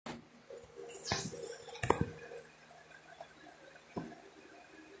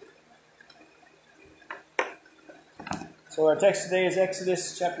So our text today is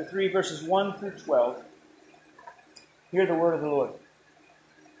Exodus chapter 3, verses 1 through 12. Hear the word of the Lord.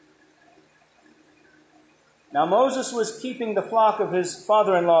 Now Moses was keeping the flock of his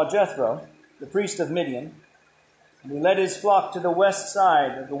father-in-law Jethro, the priest of Midian, and he led his flock to the west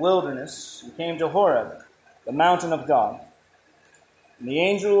side of the wilderness and came to Horeb, the mountain of God. And the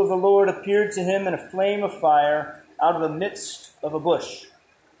angel of the Lord appeared to him in a flame of fire out of the midst of a bush.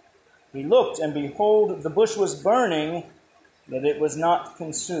 He looked, and behold, the bush was burning, yet it was not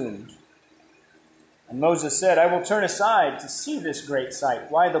consumed. And Moses said, I will turn aside to see this great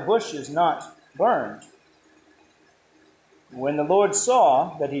sight, why the bush is not burned. When the Lord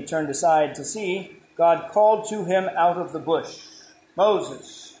saw that he turned aside to see, God called to him out of the bush,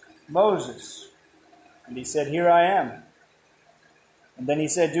 Moses, Moses. And he said, Here I am. And then he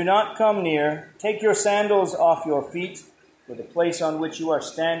said, Do not come near. Take your sandals off your feet, for the place on which you are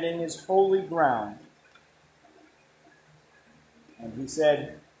standing is holy ground. And he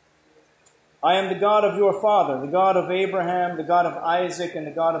said, I am the God of your father, the God of Abraham, the God of Isaac, and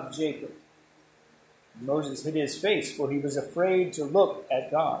the God of Jacob. And Moses hid his face, for he was afraid to look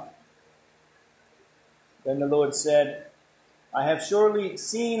at God. Then the Lord said, I have surely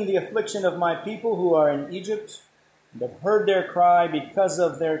seen the affliction of my people who are in Egypt, and have heard their cry because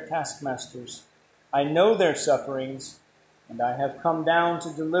of their taskmasters. I know their sufferings, and I have come down to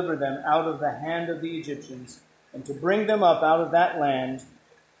deliver them out of the hand of the Egyptians, and to bring them up out of that land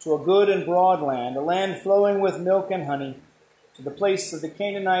to a good and broad land, a land flowing with milk and honey, to the place of the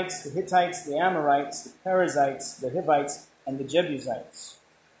Canaanites, the Hittites, the Amorites, the Perizzites, the Hivites, and the Jebusites.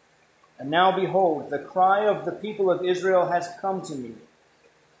 And now behold, the cry of the people of Israel has come to me,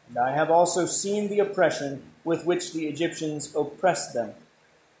 and I have also seen the oppression with which the Egyptians oppressed them.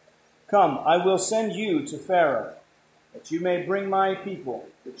 Come, I will send you to Pharaoh, that you may bring my people,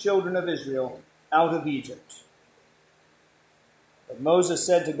 the children of Israel, out of Egypt. But Moses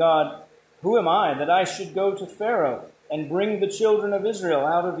said to God, Who am I that I should go to Pharaoh and bring the children of Israel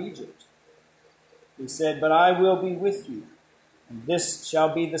out of Egypt? He said, But I will be with you, and this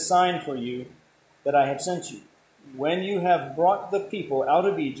shall be the sign for you that I have sent you. When you have brought the people out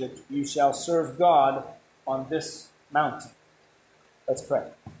of Egypt, you shall serve God on this mountain. Let's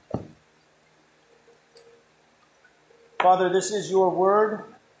pray. Father, this is your word,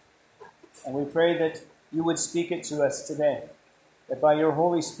 and we pray that you would speak it to us today, that by your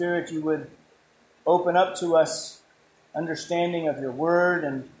Holy Spirit you would open up to us understanding of your word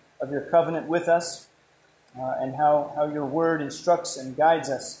and of your covenant with us, and how your word instructs and guides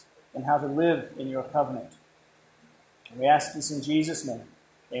us in how to live in your covenant. And we ask this in Jesus' name.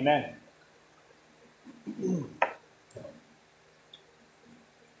 Amen.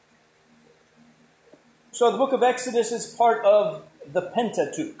 So the book of Exodus is part of the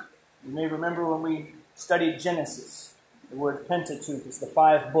Pentateuch. You may remember when we studied Genesis, the word Pentateuch is the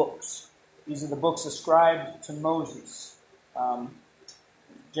 5 books. These are the books ascribed to Moses.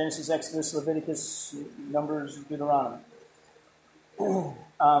 Genesis, Exodus, Leviticus, Numbers, Deuteronomy.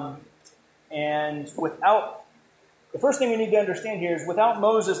 And without, the first thing we need to understand here is without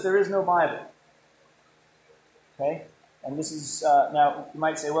Moses, there is no Bible. Okay? And this is, now you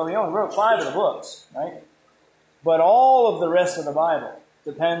might say, well, he only wrote 5 of the books, right? But all of the rest of the Bible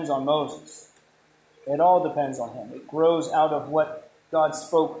depends on Moses. It all depends on him. It grows out of what God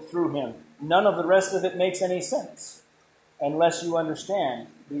spoke through him. None of the rest of it makes any sense unless you understand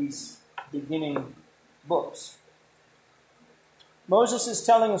these beginning books. Moses is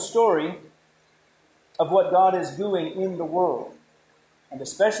telling a story of what God is doing in the world, and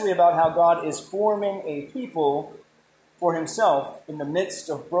especially about how God is forming a people for himself in the midst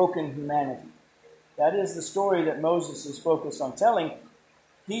of broken humanity. That is the story that Moses is focused on telling.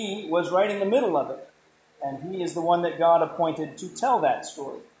 He was right in the middle of it, and he is the one that God appointed to tell that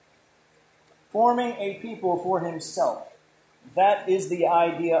story. Forming a people for himself. That is the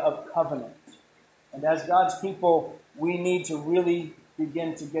idea of covenant. And as God's people, we need to really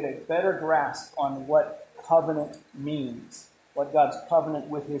begin to get a better grasp on what covenant means, what God's covenant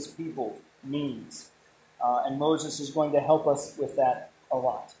with his people means. And Moses is going to help us with that a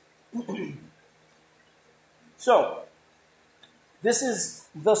lot. So, this is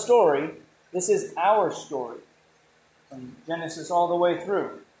the story. This is our story, from Genesis all the way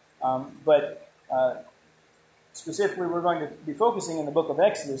through. But specifically, we're going to be focusing in the book of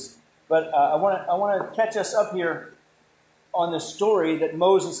Exodus. But I want to catch us up here on the story that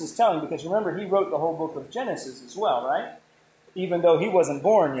Moses is telling, because remember, he wrote the whole book of Genesis as well, right? Even though he wasn't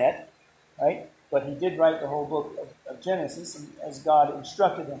born yet, right? But he did write the whole book of Genesis as God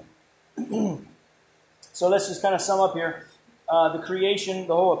instructed him. So let's just kind of sum up here. The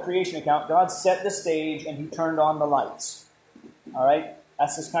whole creation account, God set the stage and he turned on the lights. All right?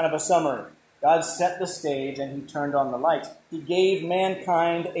 That's just kind of a summary. God set the stage and he turned on the lights. He gave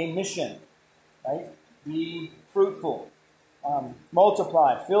mankind a mission, right? Be fruitful,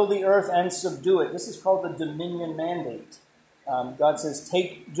 multiply, fill the earth and subdue it. This is called the dominion mandate. God says,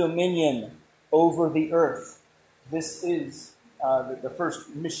 take dominion over the earth. This is the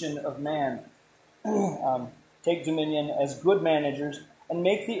first mission of man. Take dominion as good managers and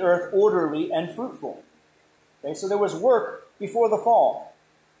make the earth orderly and fruitful. Okay, so there was work before the fall,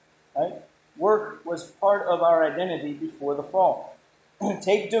 right? Work was part of our identity before the fall.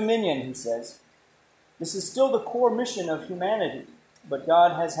 Take dominion, he says. This is still the core mission of humanity, but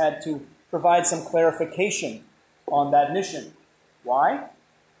God has had to provide some clarification on that mission. Why?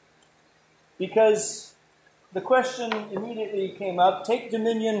 Because the question immediately came up, take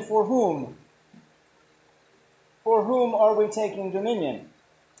dominion for whom? For whom are we taking dominion?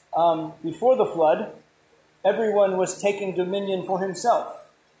 Before the flood, everyone was taking dominion for himself.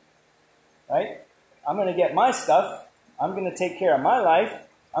 Right? I'm going to get my stuff. I'm going to take care of my life.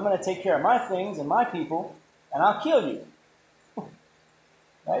 I'm going to take care of my things and my people, and I'll kill you.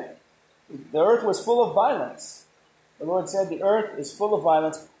 Right? The earth was full of violence. The Lord said the earth is full of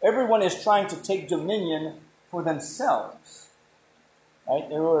violence. Everyone is trying to take dominion for themselves. Right?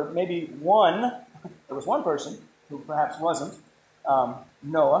 There was one person who perhaps wasn't,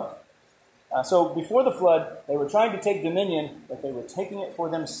 Noah. So before the flood, they were trying to take dominion, but they were taking it for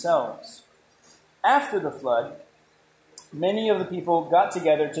themselves. After the flood, many of the people got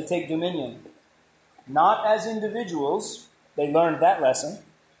together to take dominion. Not as individuals. They learned that lesson.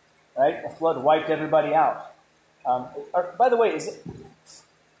 Right? The flood wiped everybody out. By the way, is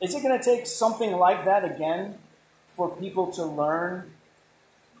it going to take something like that again for people to learn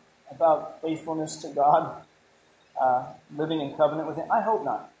about faithfulness to God, living in covenant with Him? I hope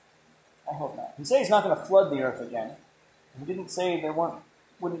not. I hope not. He said He's not going to flood the earth again. He didn't say there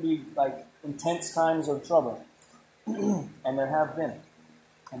wouldn't be like intense times of trouble. And there have been.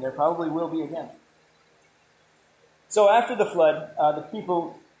 And there probably will be again. So after the flood, the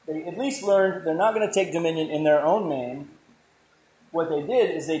people, they at least learned they're not going to take dominion in their own name. What they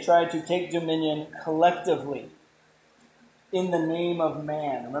did is they tried to take dominion collectively in the name of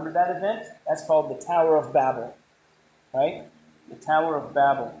man. Remember that event? That's called the Tower of Babel. Right? The Tower of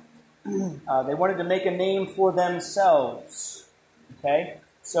Babel. They wanted to make a name for themselves. Okay?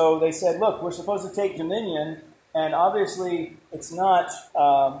 So they said, look, we're supposed to take dominion, and obviously it's not,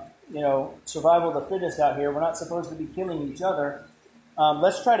 survival of the fittest out here. We're not supposed to be killing each other.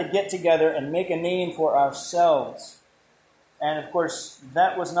 Let's try to get together and make a name for ourselves. And of course,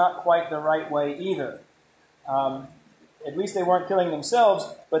 that was not quite the right way either. At least they weren't killing themselves,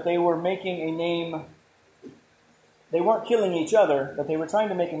 but they were making a name. They weren't killing each other, but they were trying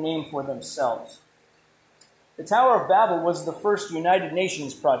to make a name for themselves. The Tower of Babel was the first United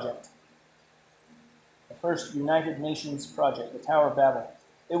Nations project. The first United Nations project, the Tower of Babel.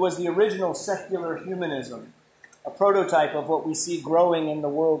 It was the original secular humanism, a prototype of what we see growing in the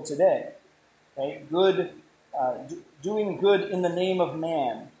world today. Okay? Doing good in the name of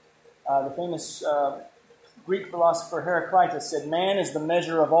man. The famous Greek philosopher Heraclitus said, man is the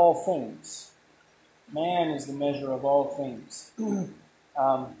measure of all things. Man is the measure of all things.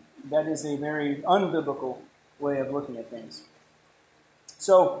 That is a very unbiblical way of looking at things.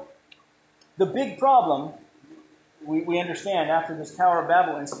 So, the big problem, we understand after this Tower of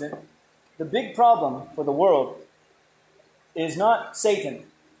Babel incident, the big problem for the world is not Satan.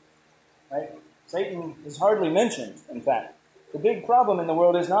 Right? Satan is hardly mentioned, in fact. The big problem in the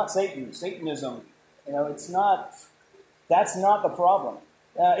world is not Satan, Satanism. That's not the problem.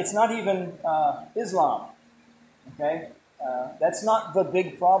 It's not even Islam. Okay? That's not the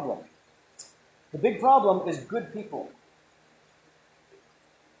big problem. The big problem is good people.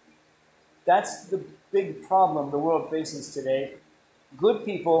 That's the big problem the world faces today. Good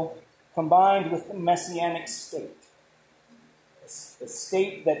people combined with the messianic state. A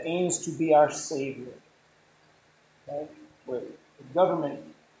state that aims to be our Savior. Okay? With the government,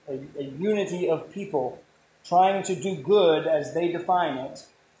 a unity of people trying to do good as they define it.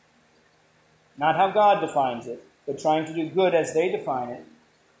 Not how God defines it, but trying to do good as they define it.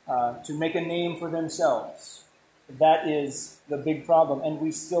 To make a name for themselves. That is the big problem, and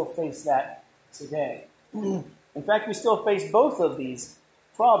we still face that today. In fact, we still face both of these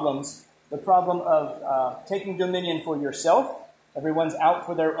problems. The problem of taking dominion for yourself. Everyone's out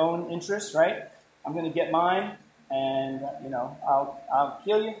for their own interests, right? I'm going to get mine, and I'll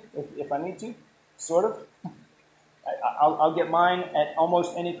kill you if I need to, sort of. I'll get mine at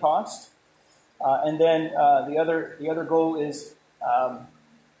almost any cost. And then the other goal is,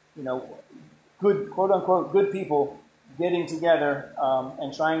 good, quote unquote, good people getting together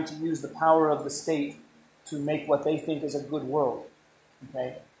and trying to use the power of the state to make what they think is a good world,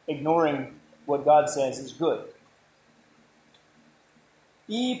 okay? Ignoring what God says is good.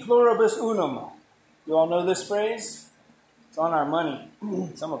 E pluribus unum. You all know this phrase? It's on our money,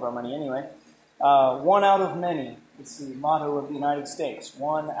 some of our money anyway. One out of many. It's the motto of the United States.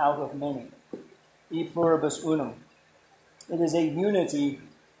 One out of many. E pluribus unum. It is a unity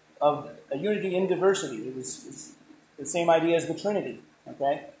in diversity. It is the same idea as the Trinity.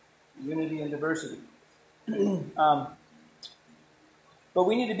 Okay, unity in diversity. But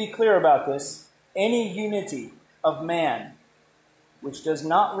we need to be clear about this. Any unity of man which does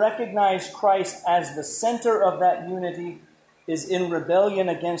not recognize Christ as the center of that unity is in rebellion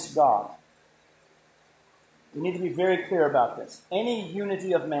against God. We need to be very clear about this. Any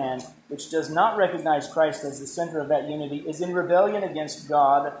unity of man which does not recognize Christ as the center of that unity is in rebellion against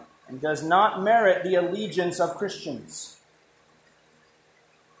God and does not merit the allegiance of Christians.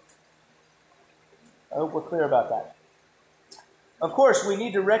 I hope we're clear about that. Of course, we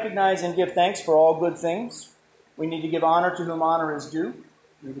need to recognize and give thanks for all good things. We need to give honor to whom honor is due.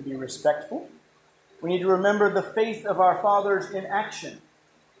 We need to be respectful. We need to remember the faith of our fathers in action.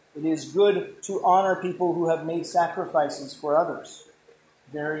 It is good to honor people who have made sacrifices for others.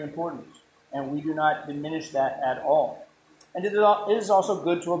 Very important. And we do not diminish that at all. And it is also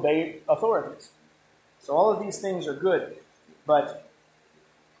good to obey authorities. So all of these things are good. But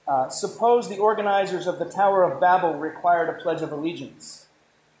suppose the organizers of the Tower of Babel required a pledge of allegiance.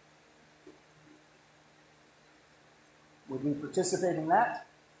 Would we participate in that?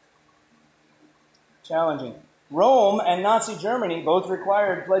 Challenging. Rome and Nazi Germany both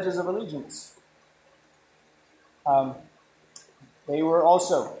required pledges of allegiance. They were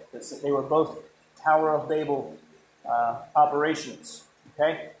both Tower of Babel operations.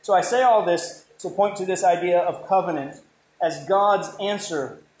 Okay? So I say all this to point to this idea of covenant as God's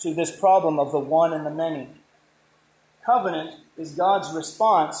answer to this problem of the one and the many. Covenant is God's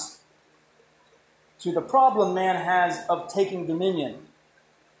response to the problem man has of taking dominion.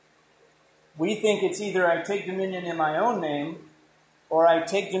 We think it's either I take dominion in my own name or I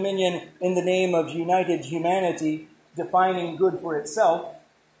take dominion in the name of united humanity, defining good for itself.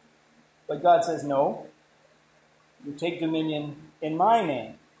 But God says, no, you take dominion in my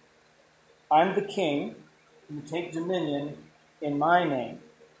name. I'm the king. You take dominion in my name.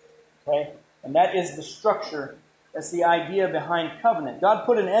 Okay? And that is the structure. That's the idea behind covenant. God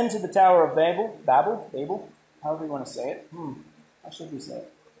put an end to the Tower of Babel, however you want to say it. How should we say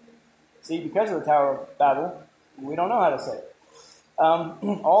it? See, because of the Tower of Babel, we don't know how to say it.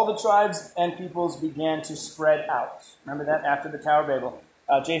 All the tribes and peoples began to spread out. Remember that after the Tower of Babel.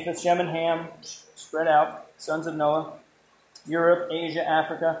 Japheth, Shem, and Ham spread out, sons of Noah. Europe, Asia,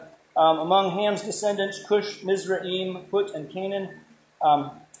 Africa. Among Ham's descendants, Cush, Mizraim, Put, and Canaan.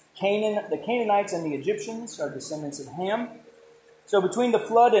 The Canaanites and the Egyptians are descendants of Ham. So between the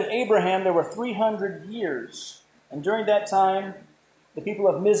flood and Abraham, there were 300 years. And during that time, the people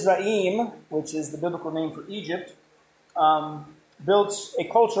of Mizraim, which is the biblical name for Egypt, built a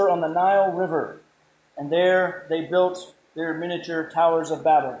culture on the Nile River. And there they built their miniature towers of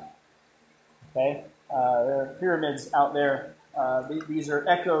Babel. Okay? There are pyramids out there. These are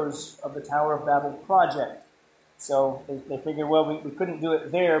echoes of the Tower of Babel project. So they figured, well, we couldn't do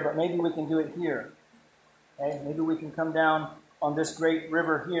it there, but maybe we can do it here. Okay? Maybe we can come down on this great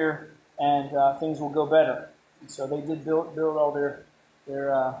river here, and things will go better. And so they did build all their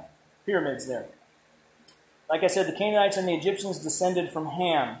pyramids there. Like I said, the Canaanites and the Egyptians descended from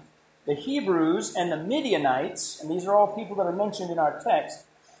Ham. The Hebrews and the Midianites, and these are all people that are mentioned in our text,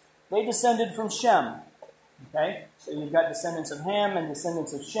 they descended from Shem. Okay? So you've got descendants of Ham and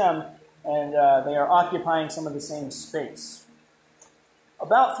descendants of Shem, and they are occupying some of the same space.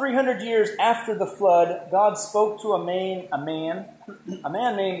 About 300 years after the flood, God spoke to a man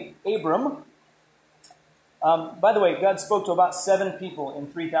named Abram. By the way, God spoke to about 7 people in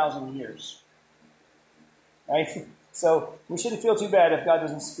 3,000 years. Right? So we shouldn't feel too bad if God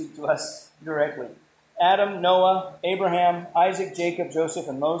doesn't speak to us directly. Adam, Noah, Abraham, Isaac, Jacob, Joseph,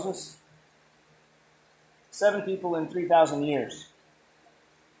 and Moses. 7 people in 3,000 years.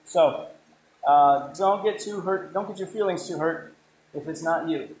 So, don't get too hurt. Don't get your feelings too hurt if it's not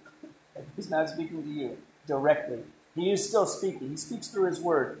you. If he's not speaking to you directly. He is still speaking. He speaks through his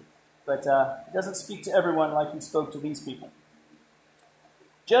word. But he doesn't speak to everyone like he spoke to these people.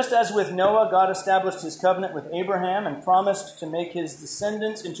 Just as with Noah, God established his covenant with Abraham and promised to make his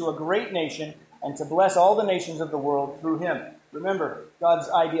descendants into a great nation and to bless all the nations of the world through him. Remember, God's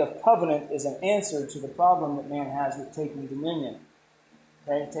idea of covenant is an answer to the problem that man has with taking dominion.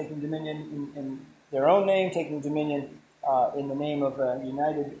 Okay? Taking dominion in their own name, taking dominion in the name of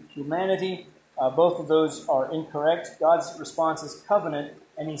united humanity. Both of those are incorrect. God's response is covenant,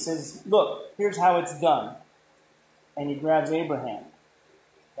 and he says, look, here's how it's done. And he grabs Abraham.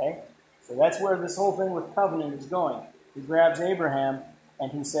 Okay? So that's where this whole thing with covenant is going. He grabs Abraham,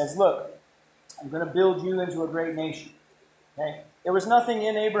 and he says, look, I'm going to build you into a great nation. Okay? There was nothing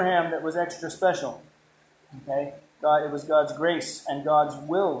in Abraham that was extra special. Okay? It was God's grace and God's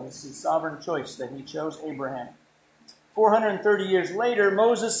will. It's his sovereign choice that he chose Abraham. 430 years later,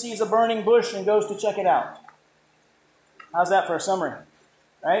 Moses sees a burning bush and goes to check it out. How's that for a summary?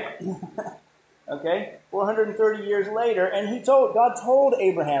 Right? Okay? 430 years later, and God told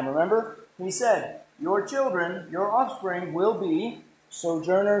Abraham, remember? He said, your children, your offspring, will be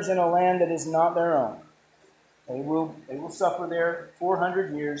sojourners in a land that is not their own. They will suffer there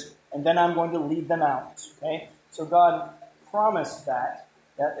 400 years, and then I'm going to lead them out. Okay? So God promised that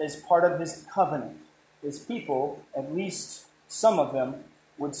is part of his covenant. His people, at least some of them,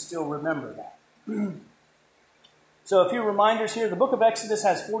 would still remember that. So a few reminders here. The book of Exodus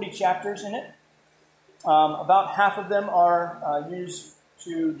has 40 chapters in it. About half of them are used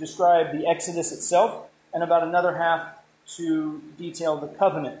to describe the Exodus itself, and about another half to detail the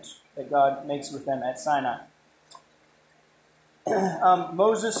covenant that God makes with them at Sinai.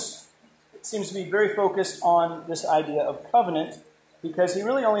 Moses seems to be very focused on this idea of covenant because he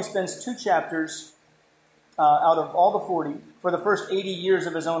really only spends 2 chapters out of all the 40 for the first 80 years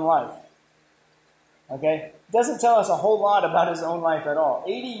of his own life. Okay? Doesn't tell us a whole lot about his own life at all.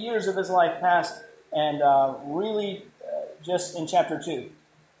 80 years of his life passed, and really just in chapter 2.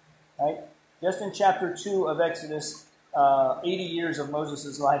 Right? Just in chapter 2 of Exodus, 80 years of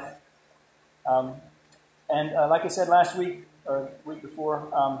Moses' life. And like I said last week, or week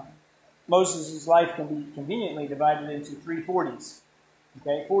before, Moses' life can be conveniently divided into 3 40s.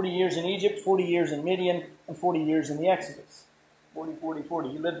 Okay, 40 years in Egypt, 40 years in Midian, and 40 years in the Exodus. 40, 40, 40.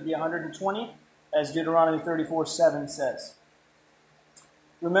 He lived to be 120, as Deuteronomy 34:7 says.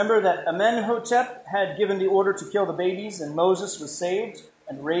 Remember that Amenhotep had given the order to kill the babies, and Moses was saved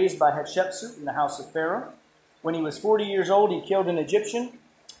and raised by Hatshepsut in the house of Pharaoh. When he was 40 years old, he killed an Egyptian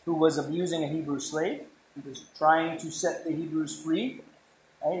who was abusing a Hebrew slave. He was trying to set the Hebrews free.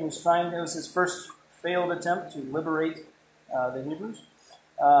 Right? It was his first failed attempt to liberate the Hebrews.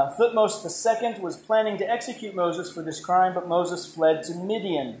 Thutmose II was planning to execute Moses for this crime, but Moses fled to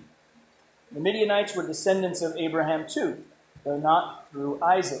Midian. The Midianites were descendants of Abraham too, though not through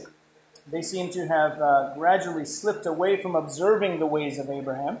Isaac. They seem to have gradually slipped away from observing the ways of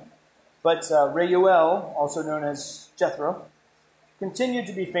Abraham, but Reuel, also known as Jethro, continued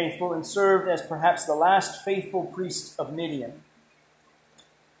to be faithful and served as perhaps the last faithful priest of Midian.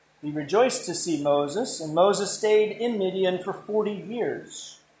 He rejoiced to see Moses, and Moses stayed in Midian for 40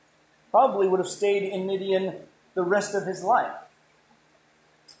 years. Probably would have stayed in Midian the rest of his life.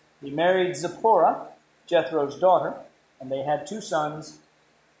 He married Zipporah, Jethro's daughter, and they had 2 sons,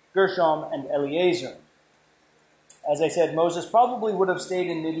 Gershom and Eleazar. As I said, Moses probably would have stayed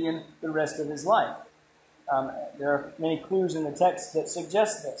in Midian the rest of his life. There are many clues in the text that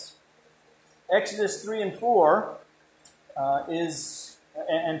suggest this. Exodus 3 and 4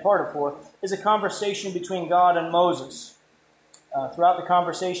 and part of 4, is a conversation between God and Moses. Throughout the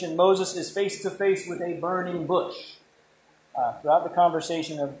conversation, Moses is face to face with a burning bush. Throughout the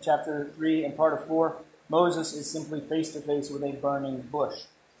conversation of chapter 3 and part of 4, Moses is simply face to face with a burning bush.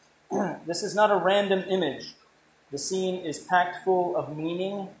 This is not a random image. The scene is packed full of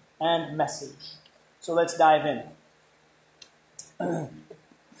meaning and message. So let's dive in.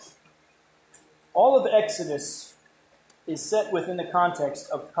 All of Exodus is set within the context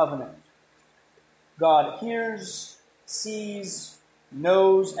of covenant. God hears, sees,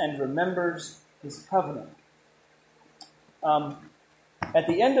 knows, and remembers his covenant. At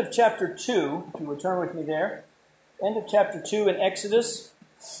the end of chapter 2, if you would turn with me there, end of chapter 2 in Exodus,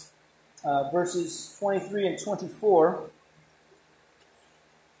 verses 23 and 24,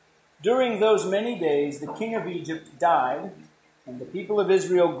 during those many days the king of Egypt died, and the people of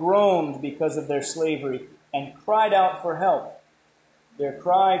Israel groaned because of their slavery and cried out for help. Their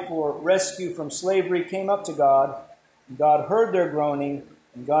cry for rescue from slavery came up to God, and God heard their groaning,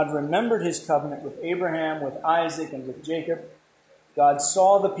 and God remembered his covenant with Abraham, with Isaac, and with Jacob. God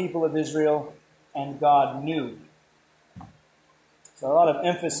saw the people of Israel, and God knew. So a lot of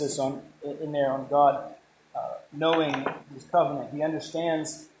emphasis in there on God knowing his covenant. He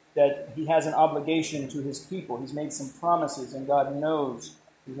understands that he has an obligation to his people. He's made some promises, and God knows.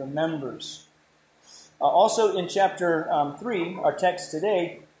 He remembers. Also in chapter 3, our text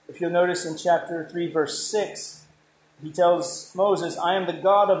today, if you'll notice in chapter 3, verse 6, he tells Moses, I am the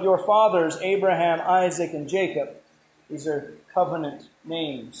God of your fathers, Abraham, Isaac, and Jacob. These are covenant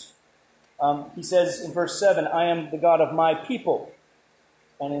names. He says in verse 7, I am the God of my people.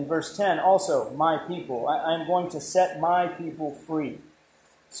 And in verse 10, also, my people. I am going to set my people free.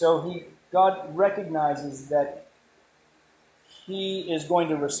 So God recognizes that he is going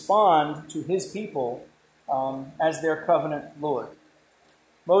to respond to his people as their covenant Lord.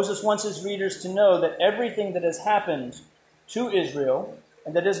 Moses wants his readers to know that everything that has happened to Israel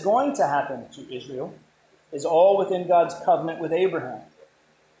and that is going to happen to Israel is all within God's covenant with Abraham.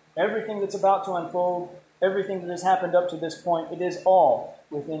 Everything that's about to unfold, everything that has happened up to this point, it is all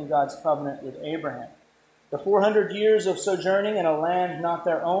within God's covenant with Abraham. The 400 years of sojourning in a land not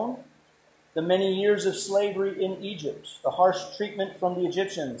their own, the many years of slavery in Egypt, the harsh treatment from the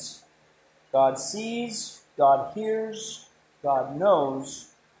Egyptians. God sees, God hears, God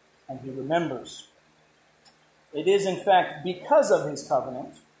knows, and he remembers. It is, in fact, because of his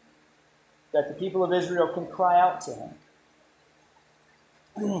covenant that the people of Israel can cry out to him.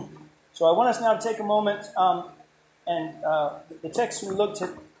 So I want us now to take a moment, and the text we looked at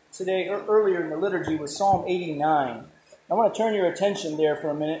today earlier in the liturgy was Psalm 89. I want to turn your attention there for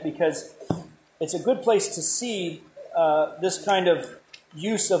a minute because it's a good place to see this kind of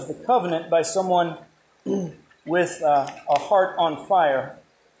use of the covenant by someone with a heart on fire.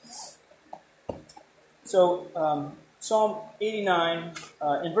 So Psalm 89,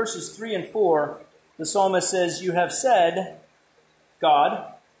 in verses 3 and 4, the psalmist says, you have said,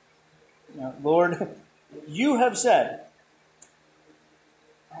 God, Lord, you have said,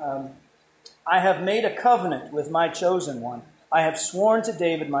 I have made a covenant with my chosen one. I have sworn to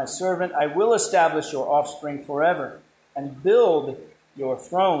David, my servant, I will establish your offspring forever and build your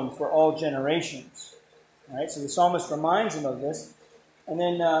throne for all generations. All right, so the psalmist reminds him of this. And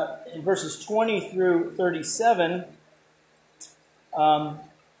then in verses 20 through 37,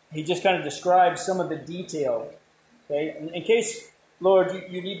 he just kind of describes some of the detail. Okay, in case, Lord,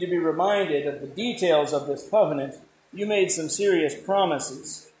 you need to be reminded of the details of this covenant. You made some serious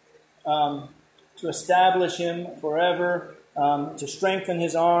promises to establish him forever, to strengthen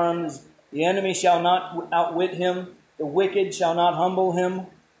his arms. The enemy shall not outwit him. The wicked shall not humble him.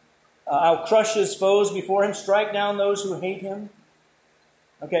 I'll crush his foes before him, strike down those who hate him.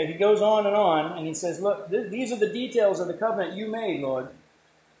 Okay, he goes on, and he says, look, these are the details of the covenant you made, Lord.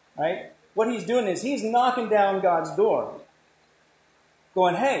 Right? What he's doing is he's knocking down God's door.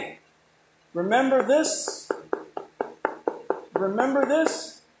 Going, hey, remember this? Remember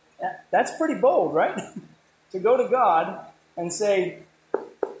this? That's pretty bold, right? To go to God and say,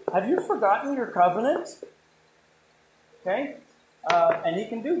 have you forgotten your covenant? Okay? And he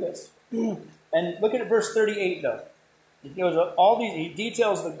can do this. And look at verse 38, though. He goes he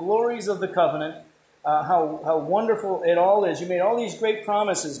details the glories of the covenant, how wonderful it all is. You made all these great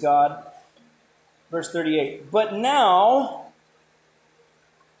promises, God. Verse 38. But now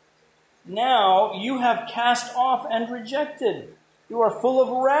you have cast off and rejected. You are full of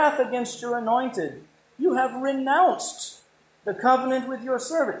wrath against your anointed. You have renounced the covenant with your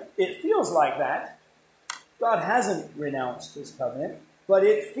servant. It feels like that. God hasn't renounced his covenant, but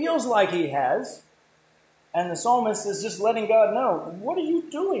it feels like he has. And the psalmist is just letting God know, what are you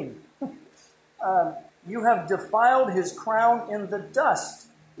doing? You have defiled his crown in the dust.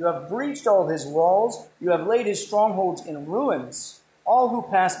 You have breached all his walls. You have laid his strongholds in ruins. All who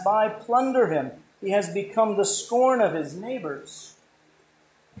pass by plunder him. He has become the scorn of his neighbors.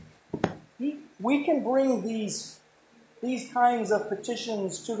 We can bring these kinds of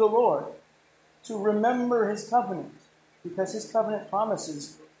petitions to the Lord to remember his covenant, because his covenant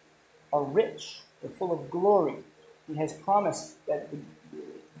promises are rich. They're full of glory. He has promised that the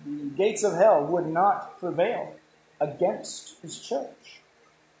gates of hell would not prevail against his church.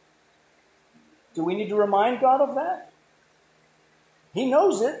 Do we need to remind God of that? He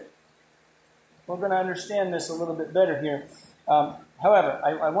knows it. We're going to understand this a little bit better here. However,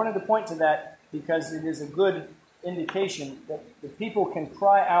 I wanted to point to that because it is a good indication that the people can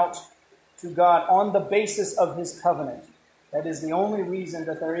cry out to God on the basis of his covenant. That is the only reason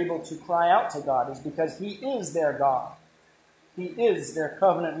that they're able to cry out to God, is because he is their God. He is their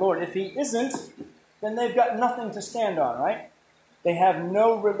covenant Lord. If he isn't, then they've got nothing to stand on, right? They have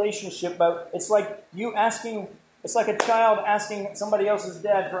no relationship, but it's like it's like a child asking somebody else's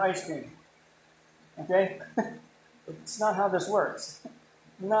dad for ice cream. Okay? It's not how this works.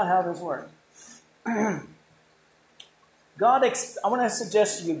 Not how this works. I want to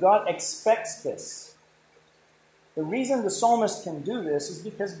suggest to you, God expects this. The reason the psalmist can do this is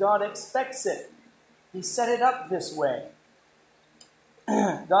because God expects it. He set it up this way.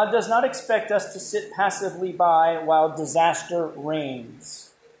 God does not expect us to sit passively by while disaster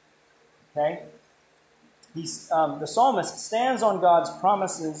reigns. Okay? The psalmist stands on God's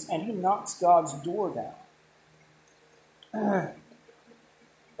promises and he knocks God's door down.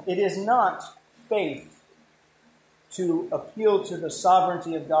 It is not faith to appeal to the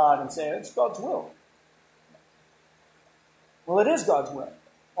sovereignty of God and say, it's God's will. Well, it is God's will.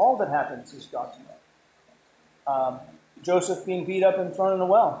 All that happens is God's will. Joseph being beat up and thrown in a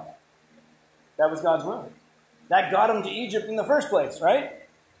well, that was God's will. That got him to Egypt in the first place, right?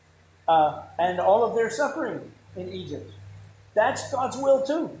 And all of their suffering in Egypt. That's God's will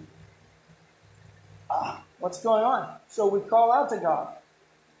too. What's going on? So we call out to God.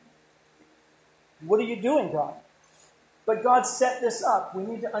 What are you doing, God? But God set this up. We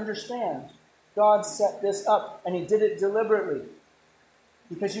need to understand. God set this up, and he did it deliberately.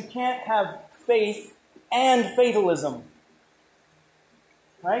 Because you can't have faith and fatalism.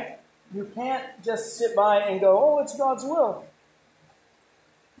 Right? You can't just sit by and go, oh, it's God's will.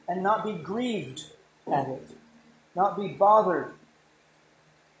 And not be grieved at it. Not be bothered.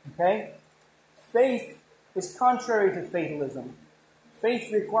 Okay? Faith is contrary to fatalism.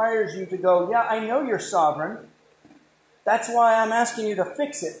 Faith requires you to go, yeah, I know you're sovereign. That's why I'm asking you to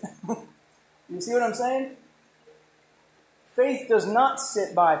fix it. You see what I'm saying? Faith does not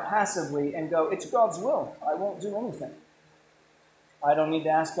sit by passively and go, it's God's will. I won't do anything. I don't need to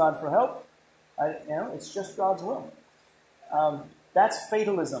ask God for help. It's just God's will. That's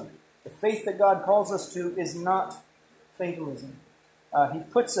fatalism. The faith that God calls us to is not fatalism. He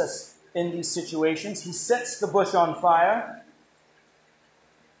puts us in these situations. He sets the bush on fire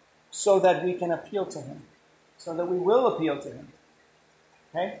so that we can appeal to him. So that we will appeal to him.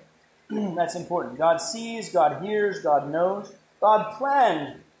 Okay? That's important. God sees, God hears, God knows. God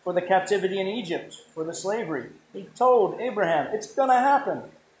planned for the captivity in Egypt, for the slavery. He told Abraham, it's going to happen.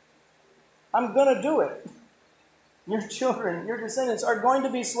 I'm going to do it. Your children, your descendants are going to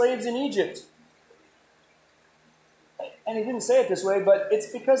be slaves in Egypt. And he didn't say it this way, but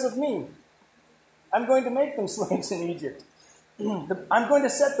it's because of me. I'm going to make them slaves in Egypt. I'm going to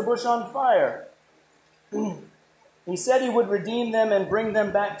set the bush on fire. He said he would redeem them and bring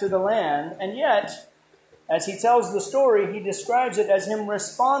them back to the land, and yet, as he tells the story, he describes it as him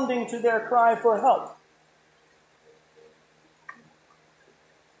responding to their cry for help.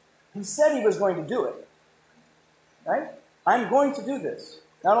 He said he was going to do it. Right? I'm going to do this.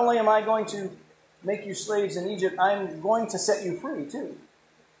 Not only am I going to make you slaves in Egypt, I'm going to set you free too.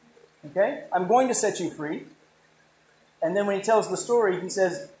 Okay? I'm going to set you free. And then when he tells the story, he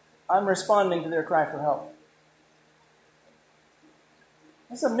says, I'm responding to their cry for help.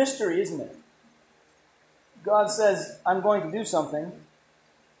 It's a mystery, isn't it? God says, I'm going to do something,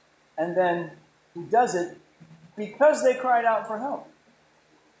 and then he does it because they cried out for help.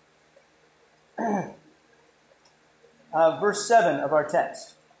 Verse 7 of our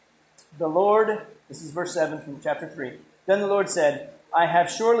text. The Lord, this is verse 7 from chapter 3. Then the Lord said, I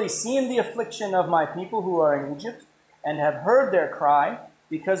have surely seen the affliction of my people who are in Egypt, and have heard their cry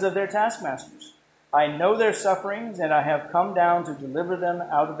because of their taskmasters. I know their sufferings, and I have come down to deliver them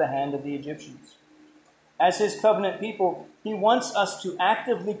out of the hand of the Egyptians. As his covenant people, he wants us to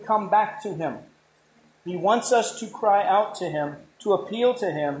actively come back to him. He wants us to cry out to him, to appeal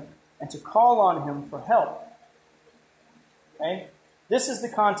to him, and to call on him for help. Okay? This is the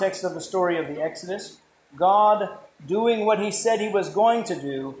context of the story of the Exodus. God doing what he said he was going to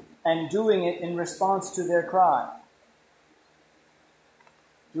do, and doing it in response to their cry.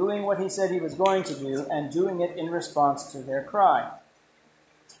 Doing what he said he was going to do, and doing it in response to their cry.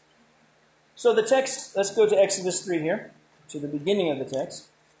 So the text, let's go to Exodus 3 here, to the beginning of the text.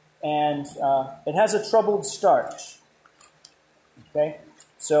 And it has a troubled start. Okay?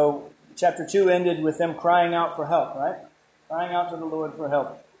 So chapter 2 ended with them crying out for help, right? Crying out to the Lord for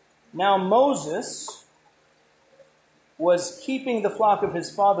help. Now Moses was keeping the flock of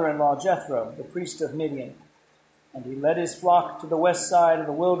his father-in-law Jethro, the priest of Midian. And he led his flock to the west side of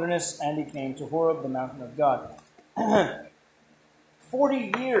the wilderness, and he came to Horeb, the mountain of God.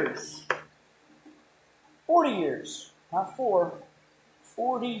 40 years. 40 years. Not 4.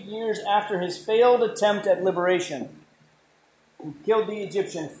 40 years after his failed attempt at liberation. He killed the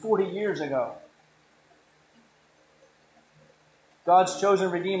Egyptian 40 years ago. God's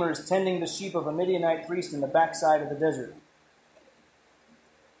chosen Redeemer is tending the sheep of a Midianite priest in the backside of the desert.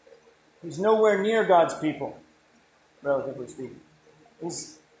 He's nowhere near God's people, relatively speaking.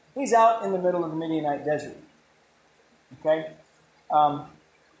 He's out in the middle of the Midianite desert. Okay?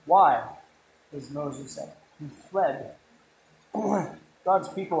 Why, as Moses said? He fled. God's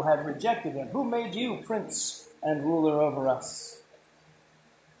people had rejected him. Who made you prince and ruler over us?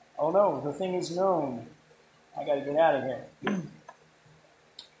 Oh no, the thing is known. I got to get out of here.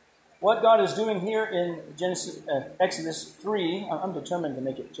 what God is doing here in Exodus 3, I'm determined to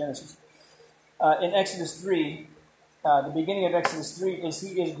make it Genesis. In Exodus 3, the beginning of Exodus 3, is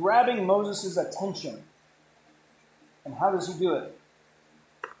he is grabbing Moses' attention. And how does he do it?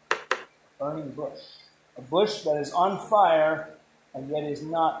 Burning bush. A bush that is on fire and yet is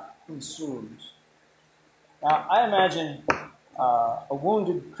not consumed. Now, I imagine a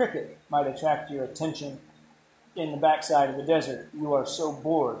wounded cricket might attract your attention in the backside of the desert. You are so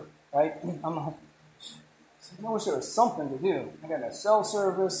bored, right? I wish there was something to do. I got a cell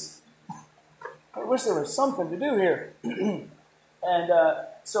service. I wish there was something to do here. And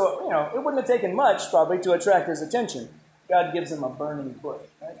so, it wouldn't have taken much probably to attract his attention. God gives him a burning bush,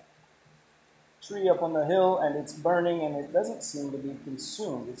 right? Tree up on the hill, and it's burning, and it doesn't seem to be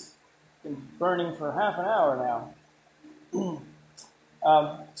consumed. It's been burning for half an hour now.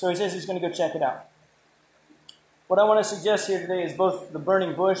 So he says he's going to go check it out. What I want to suggest here today is both the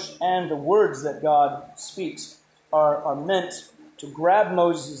burning bush and the words that God speaks are meant to grab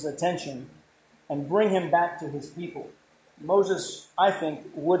Moses' attention and bring him back to his people. Moses, I think,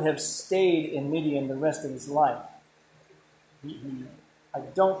 would have stayed in Midian the rest of his life. I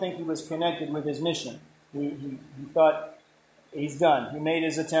don't think he was connected with his mission. He thought he's done. He made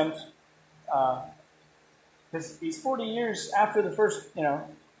his attempt. Because he's 40 years after the first,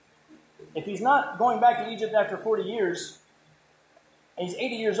 if he's not going back to Egypt after 40 years, and he's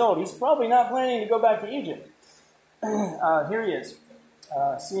 80 years old, he's probably not planning to go back to Egypt. Here he is,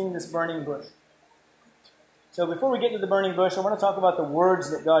 seeing this burning bush. So before we get to the burning bush, I want to talk about the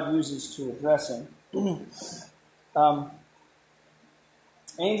words that God uses to address him.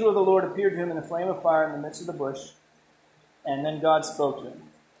 Angel of the Lord appeared to him in a flame of fire in the midst of the bush, and then God spoke to him.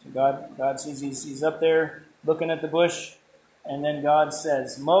 So God sees he's up there looking at the bush, and then God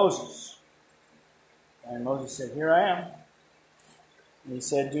says, Moses. And Moses said, here I am. And he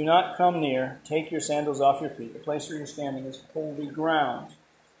said, do not come near. Take your sandals off your feet. The place where you're standing is holy ground.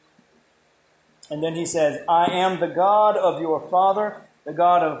 And then he says, I am the God of your father, the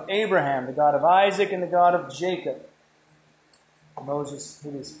God of Abraham, the God of Isaac, and the God of Jacob. Moses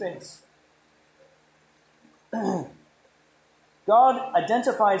hid his face. God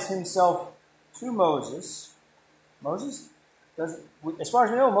identifies himself to Moses. As far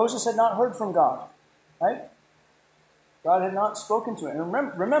as we know, Moses had not heard from God, right? God had not spoken to him.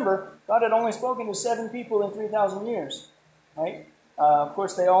 And remember, God had only spoken to 7 people in 3,000 years, right? Of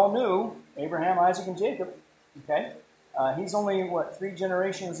course, they all knew Abraham, Isaac, and Jacob, okay? He's only, 3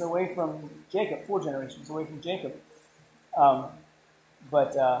 generations away from Jacob, 4 generations away from Jacob.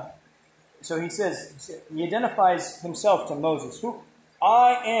 So he says, he identifies himself to Moses.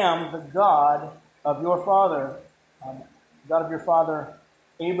 I am the God of your father, the God of your father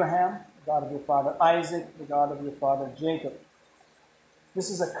Abraham, the God of your father Isaac, the God of your father Jacob.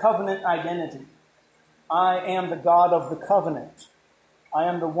 This is a covenant identity. I am the God of the covenant. I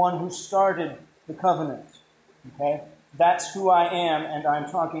am the one who started the covenant. Okay? That's who I am, and I'm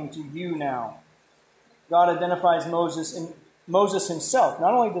talking to you now. God identifies Moses himself.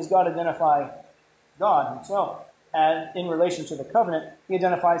 Not only does God identify God himself in relation to the covenant, he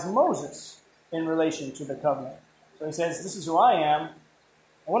identifies Moses in relation to the covenant. So he says, this is who I am.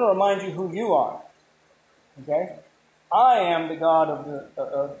 I want to remind you who you are. Okay? I am the God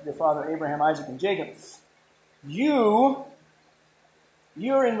of your father Abraham, Isaac, and Jacob. You're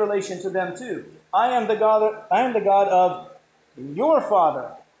in relation to them too. I am the God of your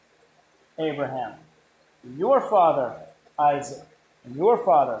father Abraham, your father Isaac, and your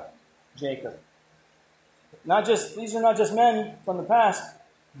father Jacob. These are not just men from the past,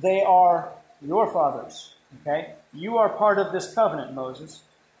 they are your fathers. Okay? You are part of this covenant, Moses.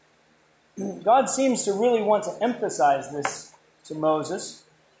 God seems to really want to emphasize this to Moses.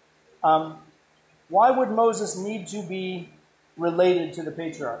 Why would Moses need to be related to the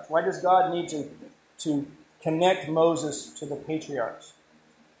patriarchs? Why does God need to connect Moses to the patriarchs?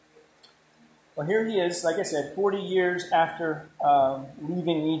 Well, here he is, like I said, 40 years after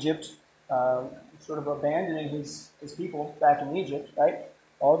leaving Egypt, sort of abandoning his people back in Egypt, right?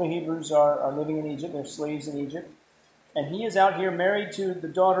 All the Hebrews are living in Egypt. They're slaves in Egypt. And he is out here married to the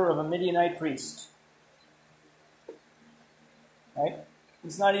daughter of a Midianite priest. Right?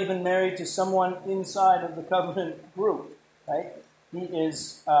 He's not even married to someone inside of the covenant group. Right?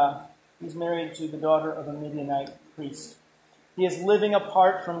 He's married to the daughter of a Midianite priest. He is living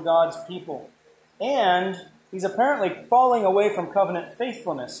apart from God's people. And he's apparently falling away from covenant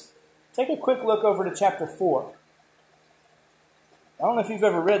faithfulness. Take a quick look over to chapter 4. I don't know if you've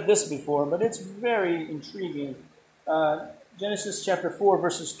ever read this before, but it's very intriguing. Genesis chapter 4,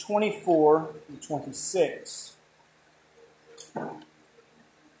 verses 24 to 26.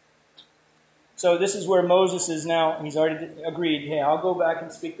 So this is where Moses is now. He's already agreed. Hey, I'll go back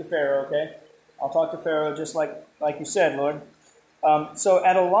and speak to Pharaoh, okay? I'll talk to Pharaoh just like you said, Lord. So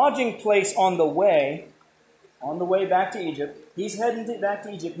at a lodging place on the way back to Egypt, he's heading back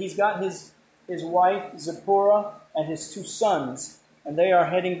to Egypt. He's got his wife, Zipporah, and his 2 sons, and they are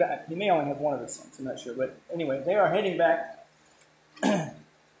heading back. He may only have one of his sons, I'm not sure. But anyway, they are heading back at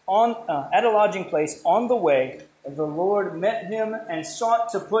a lodging place on the way. The Lord met him and sought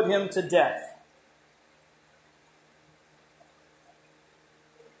to put him to death.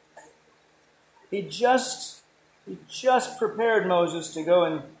 He just prepared Moses to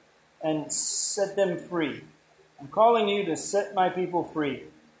go and set them free. I'm calling you to set my people free.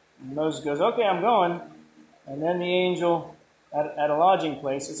 And Moses goes, okay, I'm going. And then the angel at a lodging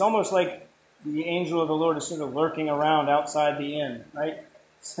place, it's almost like the angel of the Lord is sort of lurking around outside the inn, right?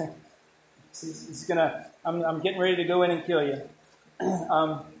 He's gonna, I'm getting ready to go in and kill you.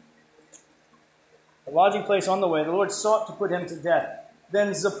 The lodging place on the way, the Lord sought to put him to death.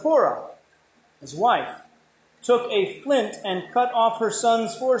 Then Zipporah, his wife, took a flint and cut off her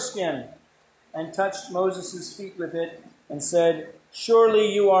son's foreskin and touched Moses' feet with it and said,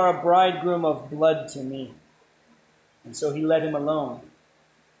 surely you are a bridegroom of blood to me. And so he let him alone.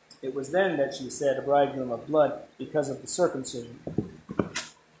 It was then that she said, a bridegroom of blood, because of the circumcision.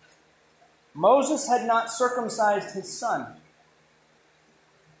 Moses had not circumcised his son,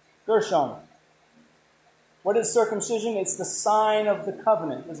 Gershom. What is circumcision? It's the sign of the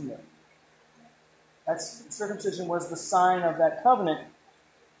covenant, isn't it? Circumcision was the sign of that covenant.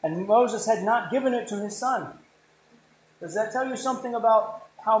 And Moses had not given it to his son. Does that tell you something about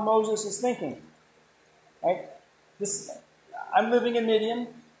how Moses is thinking? Right? I'm living in Midian.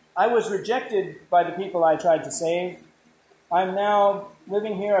 I was rejected by the people I tried to save. I'm now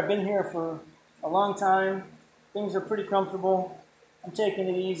living here. I've been here for a long time. Things are pretty comfortable. I'm taking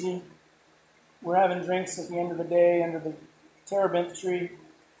it easy. We're having drinks at the end of the day under the terebinth tree.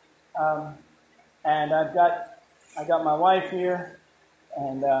 And I got my wife here,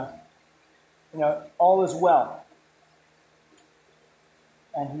 and all is well.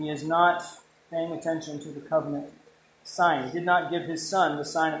 And he is not paying attention to the covenant sign. He did not give his son the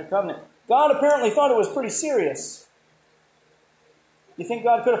sign of the covenant. God apparently thought it was pretty serious. You think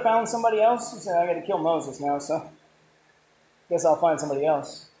God could have found somebody else? He said, I got to kill Moses now, so guess I'll find somebody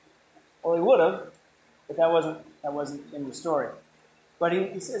else. Well, he would have, but that wasn't in the story. But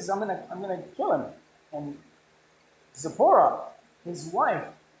he says, I'm gonna kill him. And Zipporah, his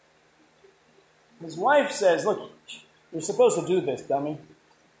wife says, look, you're supposed to do this, dummy.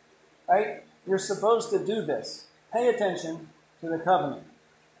 Right? You're supposed to do this. Pay attention to the covenant.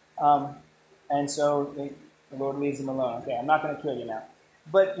 And so the Lord leaves him alone. Okay, I'm not going to kill you now.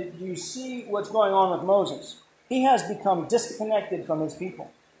 But you see what's going on with Moses. He has become disconnected from his people.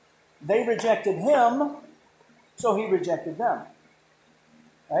 They rejected him, so he rejected them.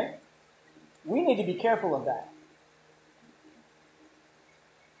 Right? We need to be careful of that.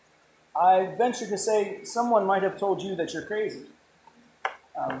 I venture to say someone might have told you that you're crazy.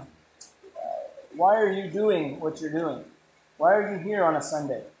 Why are you doing what you're doing? Why are you here on a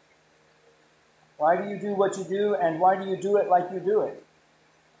Sunday? Why do you do what you do, and why do you do it like you do it?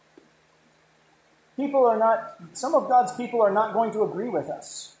 Some of God's people are not going to agree with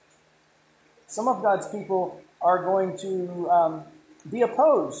us. Some of God's people are going to be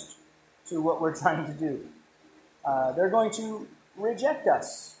opposed to what we're trying to do. They're going to reject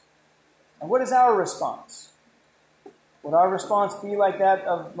us. And what is our response? Would our response be like that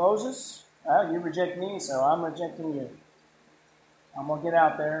of Moses? You reject me, so I'm rejecting you. I'm going to get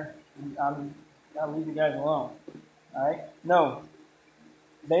out there and I'll leave you guys alone. All right? No.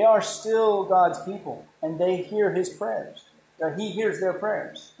 They are still God's people, and they hear his prayers. He hears their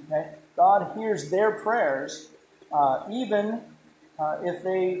prayers. Okay? God hears their prayers, even if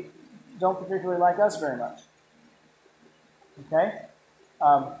they don't particularly like us very much. Okay?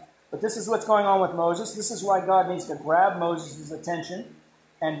 But this is what's going on with Moses. This is why God needs to grab Moses' attention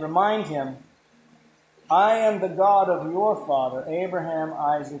and remind him, I am the God of your father, Abraham,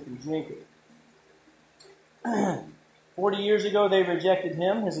 Isaac, and Jacob. 40 years ago, they rejected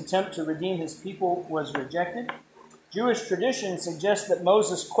him. His attempt to redeem his people was rejected. Jewish tradition suggests that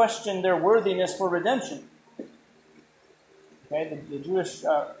Moses questioned their worthiness for redemption. Okay, the Jewish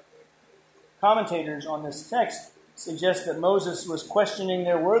commentators on this text suggest that Moses was questioning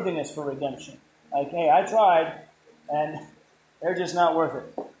their worthiness for redemption. Like, hey, I tried, and they're just not worth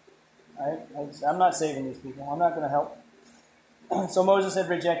it. Right? I'm not saving these people. I'm not going to help. So Moses had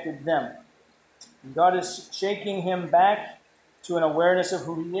rejected them. God is shaking him back to an awareness of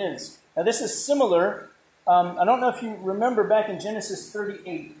who he is. Now, this is similar I don't know if you remember back in Genesis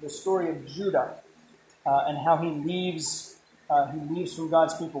 38, the story of Judah and how he leaves from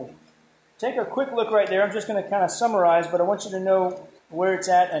God's people. Take a quick look right there. I'm just going to kind of summarize, but I want you to know where it's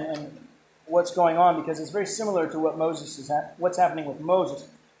at and what's going on, because it's very similar to what's happening with Moses.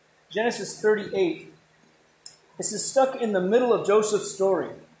 Genesis 38. This is stuck in the middle of Joseph's story.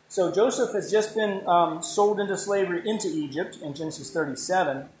 So Joseph has just been sold into slavery into Egypt in Genesis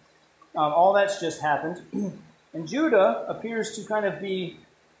 37. All that's just happened. And Judah appears to kind of be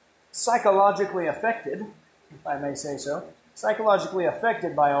psychologically affected, if I may say so, psychologically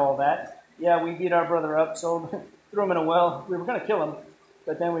affected by all that. Yeah, we beat our brother up, threw him in a well. We were going to kill him,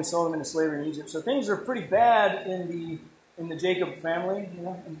 but then we sold him into slavery in Egypt. So things are pretty bad in the Jacob family,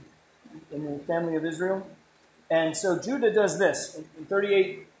 in the family of Israel. And so Judah does this in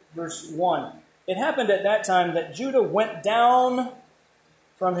 38 verse 1. It happened at that time that Judah went down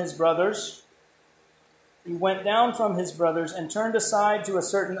from his brothers. He went down from his brothers and turned aside to a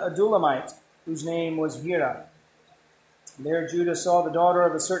certain Adullamite, whose name was Hira. There Judah saw the daughter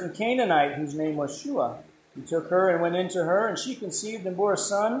of a certain Canaanite, whose name was Shua. He took her and went into her, and she conceived and bore a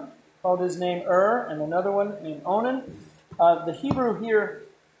son, called his name and another one named Onan. The Hebrew here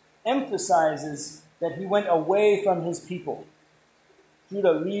emphasizes that he went away from his people.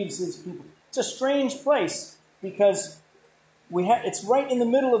 Judah leaves his people. It's a strange place because it's right in the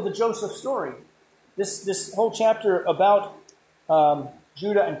middle of the Joseph story. This whole chapter about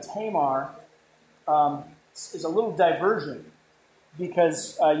Judah and Tamar is a little diversion,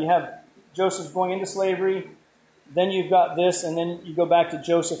 because you have Joseph going into slavery, then you've got this, and then you go back to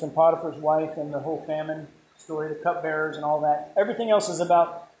Joseph and Potiphar's wife and the whole famine story, the cupbearers and all that. Everything else is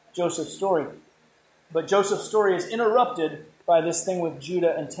about Joseph's story. But Joseph's story is interrupted by this thing with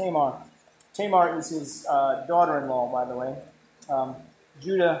Judah and Tamar. Tamar is his daughter-in-law, by the way.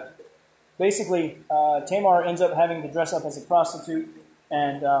 Judah, basically, Tamar ends up having to dress up as a prostitute,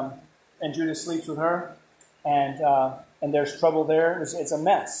 and Judah sleeps with her, and there's trouble there. It's a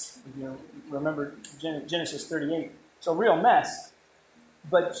mess. If you remember Genesis 38. It's a real mess.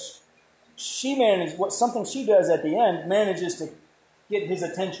 But something she does at the end manages to get his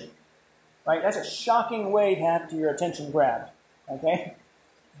attention. Right? That's a shocking way to have your attention grabbed. Okay?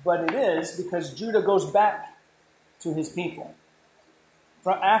 But it is because Judah goes back to his people.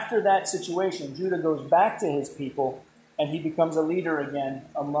 After that situation, Judah goes back to his people, and he becomes a leader again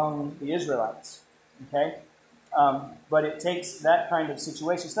among the Israelites. Okay? But it takes that kind of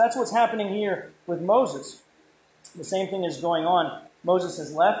situation. So that's what's happening here with Moses. The same thing is going on. Moses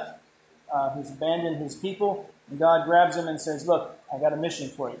has left. He's abandoned his people. And God grabs him and says, look, I got a mission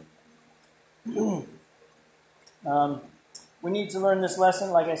for you. We need to learn this lesson.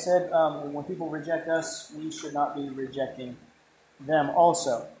 Like I said, when people reject us, we should not be rejecting them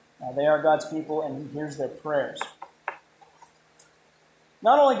also. They are God's people, and he hears their prayers.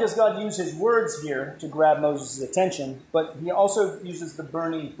 Not only does God use his words here to grab Moses' attention, but he also uses the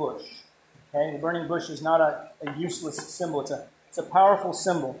burning bush. Okay? The burning bush is not a useless symbol. It's a powerful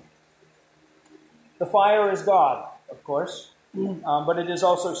symbol. The fire is God, of course, but it is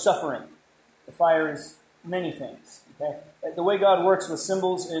also suffering. The fire is many things. Okay? The way God works with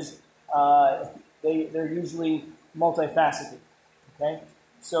symbols is they're usually multifaceted. Okay?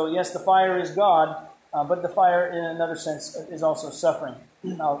 So yes, the fire is God, but the fire, in another sense, is also suffering.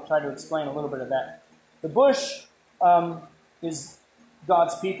 I'll try to explain a little bit of that. The bush is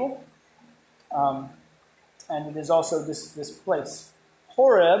God's people, and it is also this place.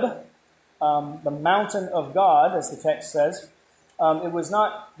 Horeb, the mountain of God, as the text says, it was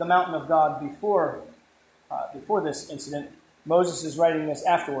not the mountain of God before this incident. Moses is writing this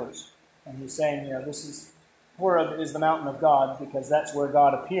afterwards, and he's saying, Horeb is the mountain of God, because that's where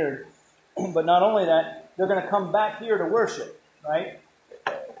God appeared. But not only that, they're going to come back here to worship, right?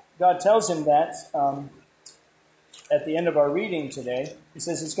 God tells him that at the end of our reading today. He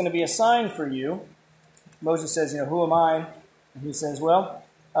says, it's going to be a sign for you. Moses says, who am I? And he says, well,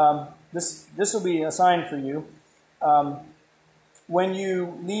 this will be a sign for you. When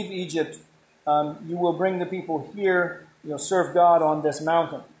you leave Egypt, you will bring the people here, serve God on this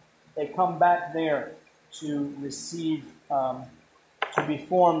mountain. They come back there to receive, to be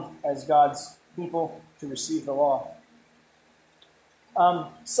formed as God's people, to receive the law.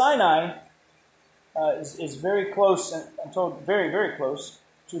 Sinai is very close, I'm told very, very close,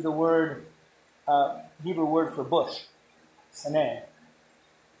 to the word, Hebrew word for bush, Sinai.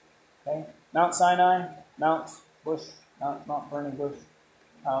 Okay? Mount Sinai, Mount Bush, not burning bush.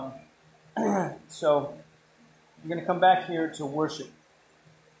 So you're going to come back here to worship.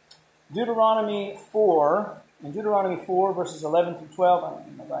 Deuteronomy 4, verses 11 through 12. I don't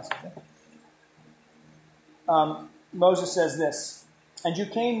need my glasses there. Moses says this, "And you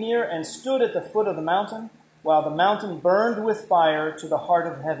came near and stood at the foot of the mountain, while the mountain burned with fire to the heart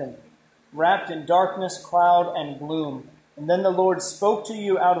of heaven, wrapped in darkness, cloud, and gloom. And then the Lord spoke to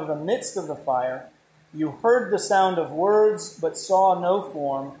you out of the midst of the fire. You heard the sound of words, but saw no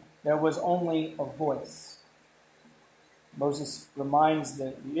form. There was only a voice." Moses reminds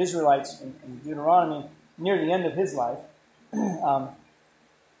the Israelites in Deuteronomy, near the end of his life,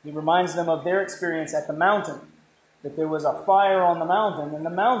 he reminds them of their experience at the mountain, that there was a fire on the mountain, and the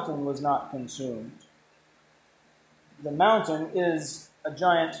mountain was not consumed. The mountain is a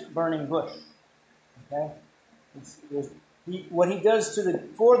giant burning bush. Okay, what he does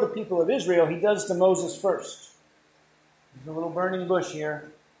for the people of Israel, he does to Moses first. There's a little burning bush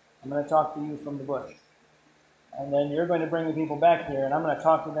here. I'm going to talk to you from the bush. And then you're going to bring the people back here, and I'm going to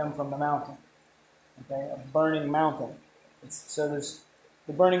talk to them from the mountain. Okay, a burning mountain. So there's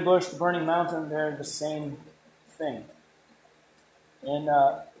the burning bush, the burning mountain, they're the same thing. And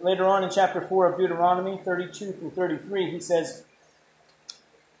later on in chapter 4 of Deuteronomy, 32 through 33, he says,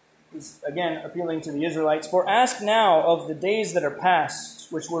 he's again appealing to the Israelites, "For ask now of the days that are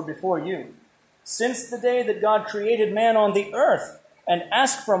past, which were before you, since the day that God created man on the earth, and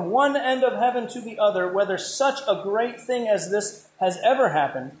ask from one end of heaven to the other whether such a great thing as this has ever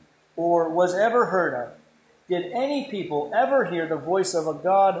happened or was ever heard of. Did any people ever hear the voice of a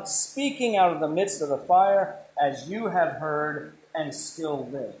God speaking out of the midst of the fire as you have heard and still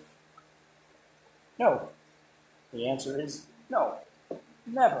live?" No. The answer is no.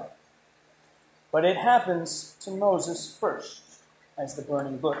 Never. But it happens to Moses first as the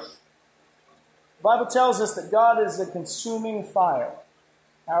burning bush. The Bible tells us that God is a consuming fire.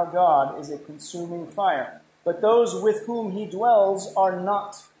 Our God is a consuming fire. But those with whom he dwells are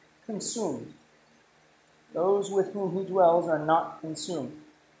not consumed. Those with whom he dwells are not consumed.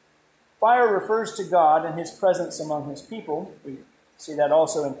 Fire refers to God and his presence among his people. We see that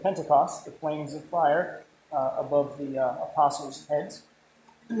also in Pentecost, the flames of fire above the apostles' heads.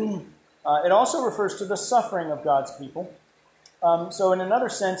 It also refers to the suffering of God's people. So in another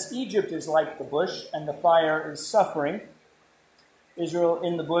sense, Egypt is like the bush, and the fire is suffering. Israel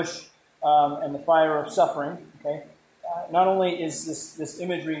in the bush and the fire of suffering. Okay, not only is this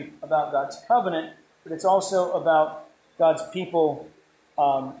imagery about God's covenant, but it's also about God's people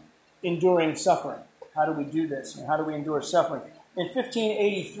enduring suffering. How do we do this? And how do we endure suffering? In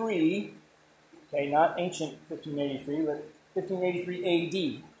 1583, okay, not ancient 1583, but 1583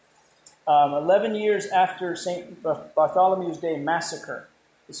 A.D., 11 years after St. Bartholomew's Day massacre.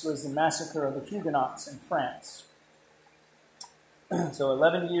 This was the massacre of the Huguenots in France. So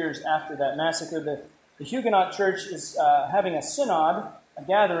 11 years after that massacre, the Huguenot Church is having a synod, a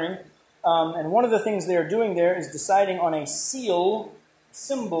gathering, and one of the things they are doing there is deciding on a symbol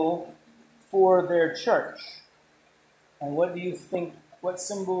for their church. And what do you think, what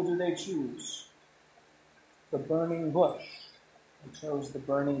symbol do they choose? The burning bush. They chose the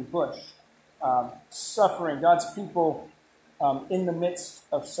burning bush. Suffering, God's people in the midst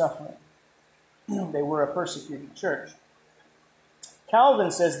of suffering. They were a persecuted church.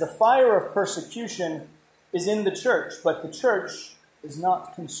 Calvin says the fire of persecution is in the church, but the church is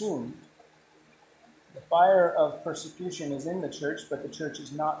not consumed. The fire of persecution is in the church, but the church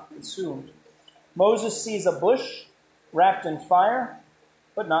is not consumed. Moses sees a bush wrapped in fire,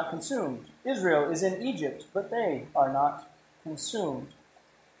 but not consumed. Israel is in Egypt, but they are not consumed.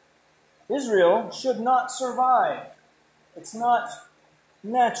 Israel should not survive. It's not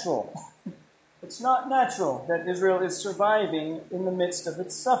natural. It's not natural that Israel is surviving in the midst of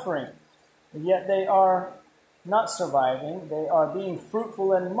its suffering. And yet they are not surviving. They are being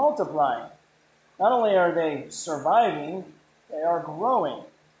fruitful and multiplying. Not only are they surviving, they are growing.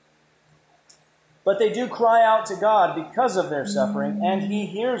 But they do cry out to God because of their suffering, and he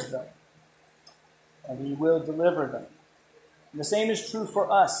hears them. And he will deliver them. And the same is true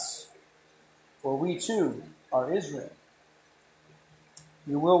for us, for we too are Israel.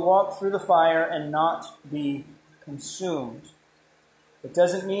 You will walk through the fire and not be consumed. It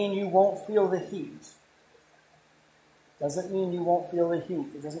doesn't mean you won't feel the heat. It doesn't mean you won't feel the heat.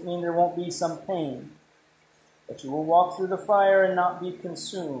 It doesn't mean there won't be some pain. But you will walk through the fire and not be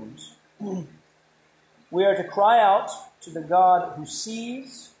consumed. We are to cry out to the God who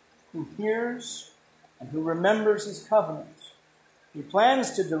sees, who hears, and who remembers his covenant. He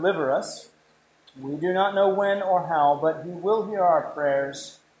plans to deliver us. We do not know when or how, but he will hear our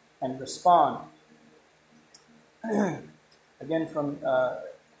prayers and respond. Again from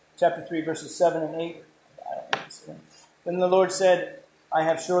chapter 3, verses 7 and 8. Then the Lord said, I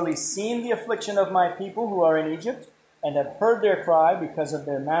have surely seen the affliction of my people who are in Egypt, and have heard their cry because of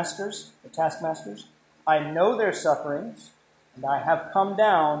their masters, the taskmasters. I know their sufferings, and I have come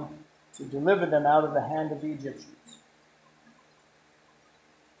down to deliver them out of the hand of the Egyptians.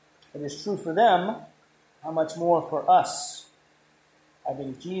 It is true for them, how much more for us,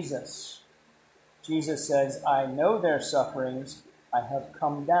 having Jesus. Jesus says, I know their sufferings, I have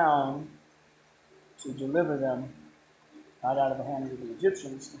come down to deliver them, not out of the hands of the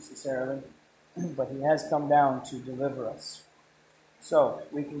Egyptians necessarily, but he has come down to deliver us. So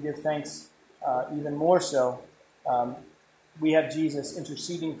we can give thanks even more so. We have Jesus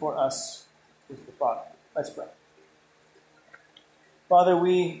interceding for us with the Father. Let's pray. Father,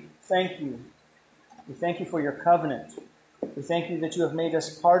 we thank you. We thank you for your covenant. We thank you that you have made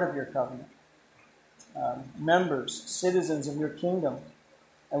us part of your covenant. Members, citizens of your kingdom.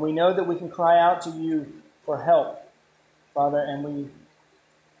 And we know that we can cry out to you for help, Father, and we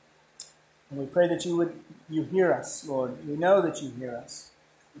pray that you hear us, Lord. We know that you hear us.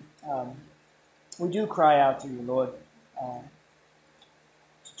 We do cry out to you, Lord,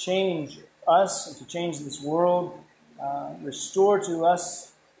 to change us and to change this world, restore to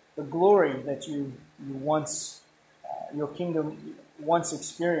us the glory that you once, your kingdom once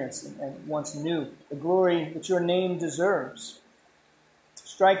experienced and once knew, the glory that your name deserves.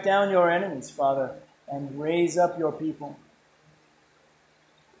 Strike down your enemies, Father, and raise up your people.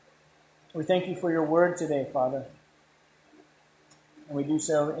 We thank you for your word today, Father. And we do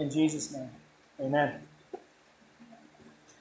so in Jesus' name. Amen.